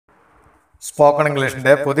Spoken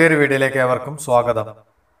ഇംഗ്ലീഷിന്റെ പുതിയൊരു വീഡിയോയിലേക്ക് ഏവർക്കും സ്വാഗതം.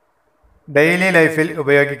 ഡെയിലി ലൈഫിൽ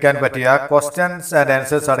ഉപയോഗിക്കാൻ പറ്റിയ ക്വസ്റ്റ്യൻസ് ആൻഡ്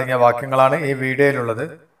ആൻസേഴ്സ് അടങ്ങിയ വാക്യങ്ങളാണ് ഈ വീഡിയോയിലുള്ളത്.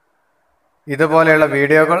 ഇതുപോലെയുള്ള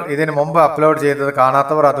വീഡിയോകൾ ഇതിനു മുമ്പ് അപ്ലോഡ് ചെയ്തത്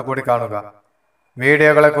കാണാത്തവർ അതുകൂടി കാണുക.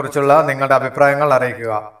 വീഡിയോകളെ കുറിച്ചുള്ള നിങ്ങളുടെ അഭിപ്രായങ്ങൾ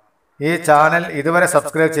അറിയിക്കുക. ഈ ചാനൽ ഇതുവരെ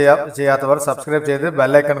സബ്സ്ക്രൈബ് ചെയ്യാത്തവർ സബ്സ്ക്രൈബ് ചെയ്ത്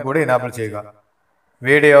ബെല്ലൈക്കൺ കൂടി ഇനാബിൾ ചെയ്യുക.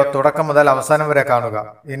 വീഡിയോ തുടക്കം മുതൽ അവസാനം വരെ കാണുക.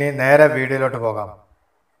 ഇനി നേരെ വീഡിയോയിലോട്ട് പോകാം.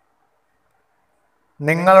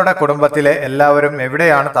 നിങ്ങളുടെ കുടുംബത്തിലെ എല്ലാവരും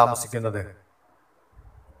എവിടെയാണ് താമസിക്കുന്നത്?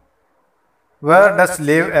 Where does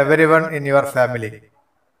live everyone in your family?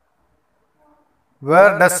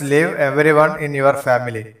 Where does live everyone in your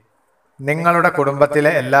family? നിങ്ങളുടെ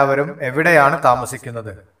കുടുംബത്തിലെ എല്ലാവരും എവിടെയാണ്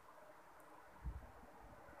താമസിക്കുന്നത്?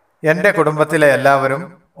 എൻ്റെ കുടുംബത്തിലെ എല്ലാവരും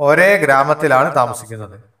ഒരേ ഗ്രാമത്തിലാണ്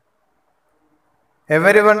താമസിക്കുന്നത്.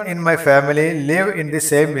 Everyone in my family live in the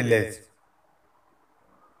same village.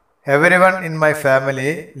 Everyone in my family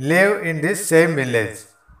live in the same village.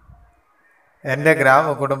 എൻ്റെ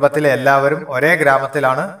കുടുംബത്തിലെ എല്ലാവരും ഒരേ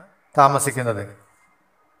ഗ്രാമത്തിലാണ് താമസിക്കുന്നത്.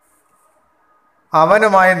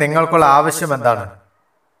 അവനുമായി നിങ്ങൾക്കുള്ള ആവശ്യം എന്താണ്?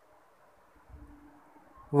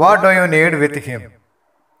 What do you need with him?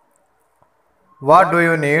 What do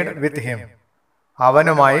you need with him?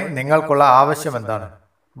 അവനുമായി നിങ്ങൾക്കുള്ള ആവശ്യം എന്താണ്?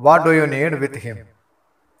 What do you need with him?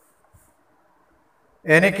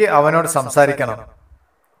 എനിക്ക് അവനോട് സംസാരിക്കണം.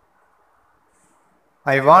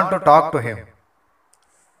 I want to talk to him.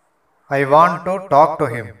 I want to talk to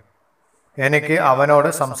him. എനിക്ക് അവനോട്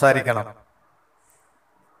സംസാരിക്കണം.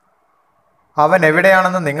 അവൻ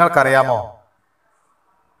എവിടെയാണെന്ന് നിങ്ങൾക്കറിയാമോ?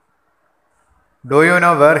 Do you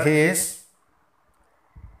know where he is?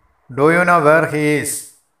 Do you know where he is?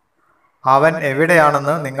 അവൻ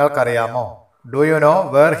എവിടെയാണെന്ന് നിങ്ങൾക്കറിയാമോ? Do you know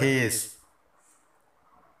where he is?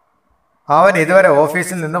 അവൻ ഇതുവരെ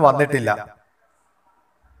ഓഫീസിൽ നിന്ന് വന്നിട്ടില്ല.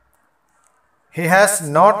 He has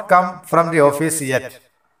not come from the office yet.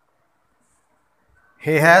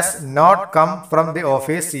 He has not come from the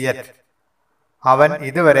office yet. അവൻ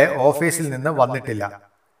ഇതുവരെ ഓഫീസിൽ നിന്ന് വന്നിട്ടില്ല.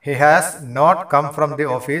 He has not come from the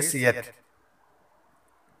office yet.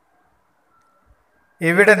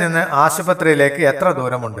 ഇവിടെ നിന്ന് ആശുപത്രിയിലേക്ക് എത്ര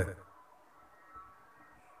ദൂരമുണ്ട്?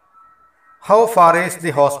 How far is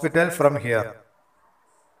the hospital from here?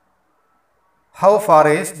 How far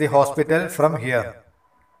is the hospital from here?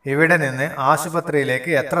 ഇവിടെ നിന്ന്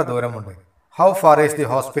ആശുപത്രിയിലേക്ക് എത്ര ദൂരമുണ്ട്? How far is the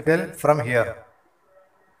hospital from here?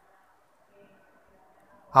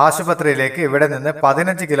 ആശുപത്രിയിലേക്ക് ഇവിടെ നിന്ന്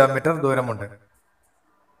 15 കിലോമീറ്റർ ദൂരമുണ്ട്.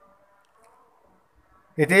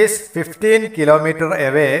 It is 15 kilometer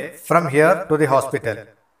away from here to the hospital.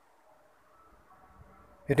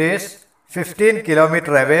 It is 15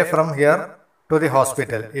 kilometer away from here to the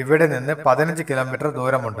hospital. ഇവിടെ നിന്ന് 15 കിലോമീറ്റർ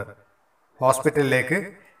ദൂരമുണ്ട്. ഹോസ്പിറ്റലിലേക്ക്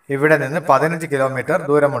ഇവിടെ നിന്ന് 15 കിലോമീറ്റർ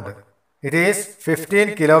ദൂരമുണ്ട്. It is 15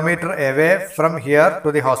 kilometer away from here to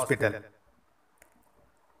the hospital.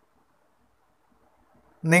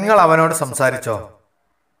 നിങ്ങൾ അവനോട് സംസാരിച്ചോ?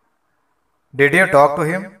 Did you talk to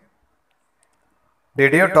him?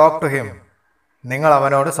 Did you talk to him? നിങ്ങൾ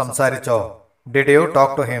അവനോട് സംസാരിച്ചോ? Did you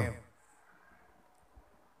talk to him?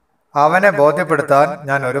 അവനെ ബോധ്യപ്പെടുത്താൻ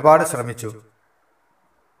ഞാൻ ഒരുപാട് ശ്രമിച്ചു.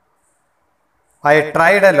 I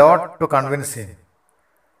tried a lot to convince him.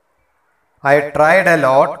 I tried a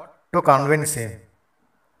lot to convince him.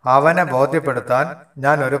 അവനെ ബോധ്യപ്പെടുത്താൻ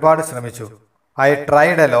ഞാൻ ഒരുപാട് ശ്രമിച്ചു. I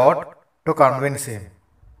tried a lot to convince him.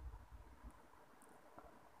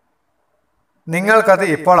 നിങ്ങൾക്കത്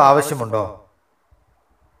ഇപ്പോൾ ആവശ്യമുണ്ടോ?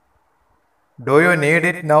 Do you need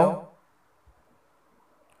it now?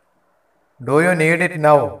 Do you need it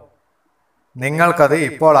now? നിങ്ങൾക്കത്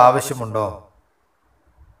ഇപ്പോൾ ആവശ്യമുണ്ടോ?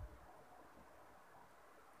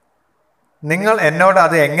 നിങ്ങൾ എന്നോട്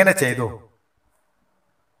അത് എങ്ങനെ ചെയ്തു?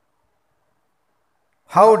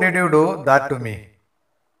 How did you do that to me?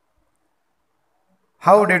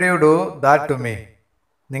 How did you do that to me?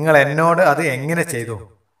 നിങ്ങൾ എന്നോട് അത് എങ്ങനെ ചെയ്തു?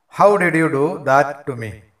 How did you do that to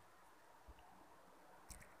me?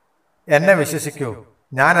 എന്നെ വിശ്വസിക്കൂ,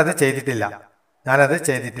 ഞാനത് ചെയ്തിട്ടില്ല. ഞാനത്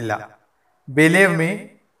ചെയ്തിട്ടില്ല. Believe me,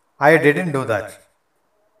 I didn't do that.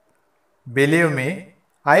 Believe me,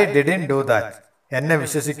 I didn't do that. എന്നെ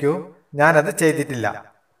വിശ്വസിക്കൂ, ഞാനത് ചെയ്തിട്ടില്ല.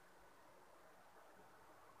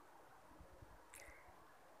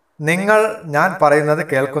 നിങ്ങൾ ഞാൻ പറയുന്നത്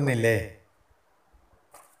കേൾക്കുന്നില്ലേ?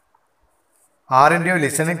 Aren't you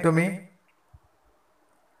listening to me?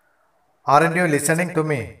 Aren't you listening to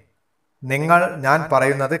me? നിങ്ങൾ ഞാൻ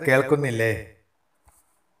പറയുന്നത് കേൾക്കുന്നില്ലേ?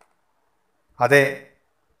 അതെ,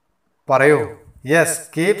 പറയൂ. Yes,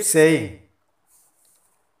 keep saying.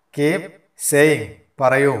 Keep saying.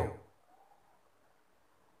 പറയൂ.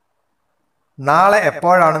 നാളെ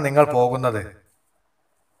എപ്പോഴാണ് നിങ്ങൾ പോകുന്നത്?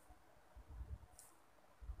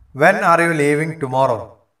 When are you leaving tomorrow?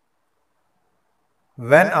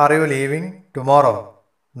 When are you leaving tomorrow?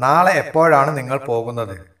 നാളെ എപ്പോഴാണ് നിങ്ങൾ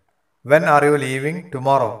പോകുന്നത്? When are you leaving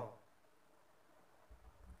tomorrow?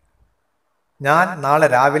 ഞാൻ നാളെ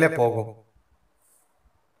രാവിലെ പോകും.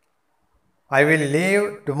 I will leave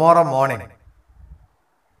tomorrow morning.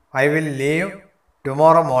 I will leave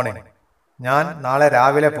tomorrow morning. ഞാൻ നാളെ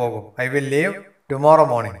രാവിലെ പോകും. I will leave tomorrow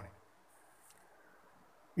morning.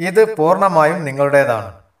 ഇത് പൂർണ്ണമായും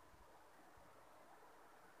നിങ്ങളുടേതാണ്.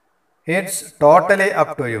 It's totally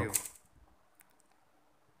up to you.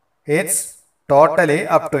 It's totally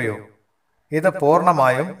up to you. ഇത്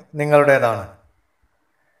പൂർണ്ണമായും നിങ്ങളുടേതാണ്.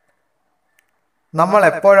 നമ്മൾ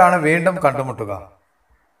എപ്പോഴാണ് വീണ്ടും കണ്ടുമുട്ടുക?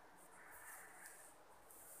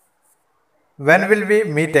 When will we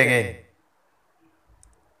meet again?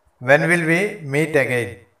 When will we meet again?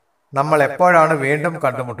 നമ്മൾ എപ്പോഴാണ് വീണ്ടും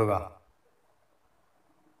കണ്ടുമുട്ടുക?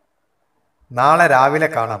 നാളെ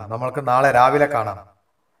രാവിലെ കാണാം. നമ്മൾക്ക് നാളെ രാവിലെ കാണാം.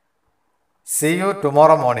 See you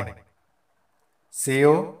tomorrow morning. See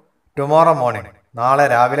you tomorrow morning. നാളെ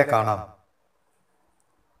രാവിലെ കാണാം.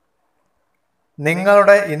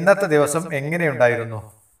 നിങ്ങളുടെ ഇന്നത്തെ ദിവസം എങ്ങനെയുണ്ടായിരുന്നു?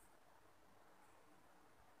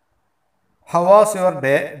 How was your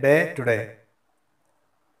day today?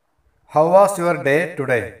 How was your day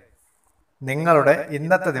today? നിങ്ങളുടെ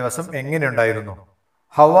ഇന്നത്തെ ദിവസം എങ്ങനെയുണ്ടായിരുന്നു?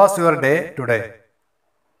 How was your day today?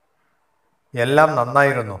 എല്ലാം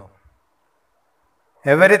നന്നായിരുന്നു.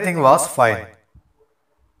 Everything was fine.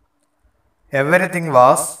 Everything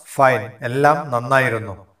was fine. എല്ലാം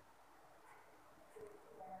നന്നായിരുന്നു.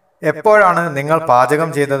 എപ്പോഴാണ് നിങ്ങൾ പാചകം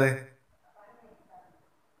ചെയ്തത്?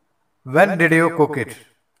 When did you cook it?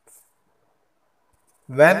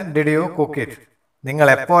 When did you cook it? നിങ്ങൾ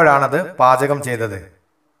എപ്പോഴാണത് പാചകം ചെയ്തത്?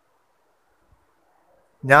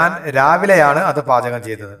 ഞാൻ രാവിലെയാണ് അത് പാചകം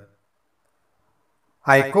ചെയ്തത്.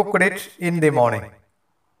 I cooked it in the morning.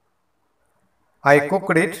 I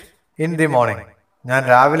cooked it in the morning. ഞാൻ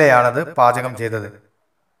രാവിലെയാണത് പാചകം ചെയ്തത്.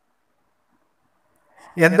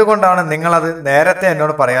 എന്തുകൊണ്ടാണ് നിങ്ങളത് നേരത്തെ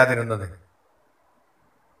എന്നോട് പറയാതിരുന്നത്?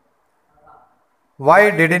 Why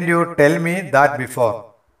didn't you tell me that before?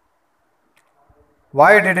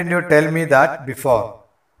 Why didn't you tell me that before?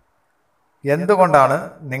 എന്തുകൊണ്ടാണ്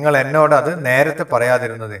നിങ്ങൾ എന്നോട് അത് നേരത്തെ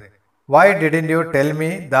പറയാതിരുന്നത്? Why didn't you tell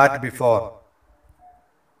me that before?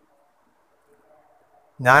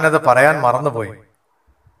 ഞാനത് പറയാൻ മറന്നുപോയി.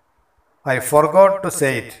 I forgot to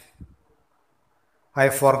say it. I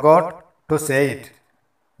forgot to say it.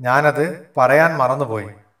 ഞാനത് പറയാൻ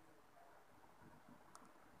മറന്നുപോയി.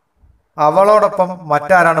 അവളോടൊപ്പം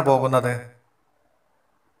മറ്റാരാണ് പോകുന്നത്?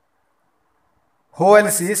 Who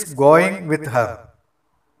else is going with her?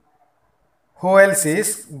 Who else is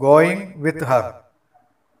going with her?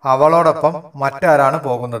 അവളോടൊപ്പം മറ്റാരാണ്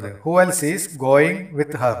പോകുന്നത്? Who else is going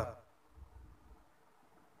with her?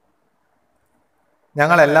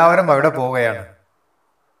 ഞങ്ങൾ എല്ലാവരും അവിടെ പോവുകയാണ്.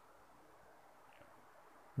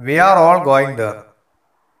 We are all going there.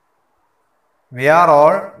 We are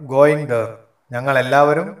all going there. ഞങ്ങൾ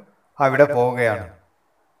എല്ലാവരും അവിടെ പോവുകയാണ്.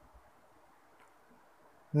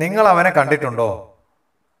 നിങ്ങൾ അവനെ കണ്ടിട്ടുണ്ടോ?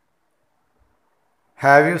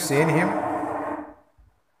 Have you seen him?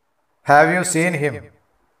 Have you seen him?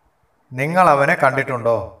 നിങ്ങൾ അവനെ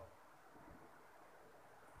കണ്ടിട്ടുണ്ടോ?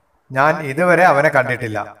 ഞാൻ ഇതുവരെ അവനെ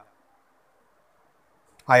കണ്ടിട്ടില്ല.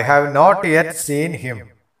 I have not yet seen him.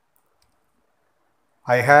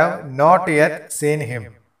 I have not yet seen him.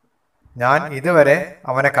 ഞാൻ ഇതുവരെ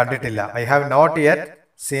അവനെ കണ്ടിട്ടില്ല. I have not yet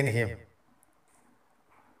seen him.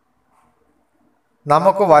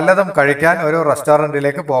 നമുക്ക് വല്ലതും കഴിക്കാൻ ഒരു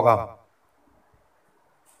റെസ്റ്റോറന്റിലേക്ക് പോകാം.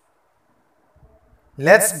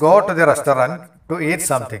 Let's go to the restaurant to eat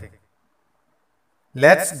something.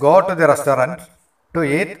 Let's go to the restaurant to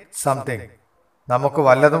eat something. നമുക്ക്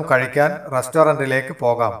വല്ലതും കഴിക്കാൻ റെസ്റ്റോറന്റിലേക്ക്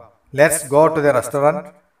പോകാം. Let's go to the restaurant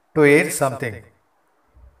to eat something.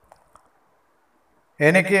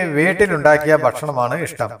 എനിക്ക് വീട്ടിലുണ്ടാക്കിയ ഭക്ഷണമാണ്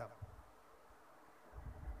ഇഷ്ടം.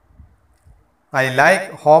 I like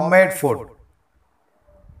homemade food.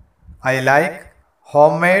 I like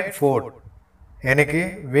homemade food. എനിക്ക്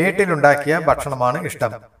വീട്ടിലുണ്ടാക്കിയ ഭക്ഷണമാണ്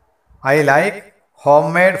ഇഷ്ടം. I like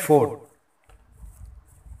homemade food.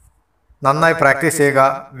 നന്നായി പ്രാക്ടീസ് ചെയ്യുക.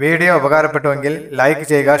 വീഡിയോ ഉപകാരപ്പെട്ടുവെങ്കിൽ ലൈക്ക്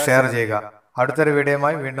ചെയ്യുക, ഷെയർ ചെയ്യുക. അടുത്തൊരു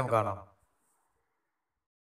വീഡിയോയുമായി വീണ്ടും കാണാം.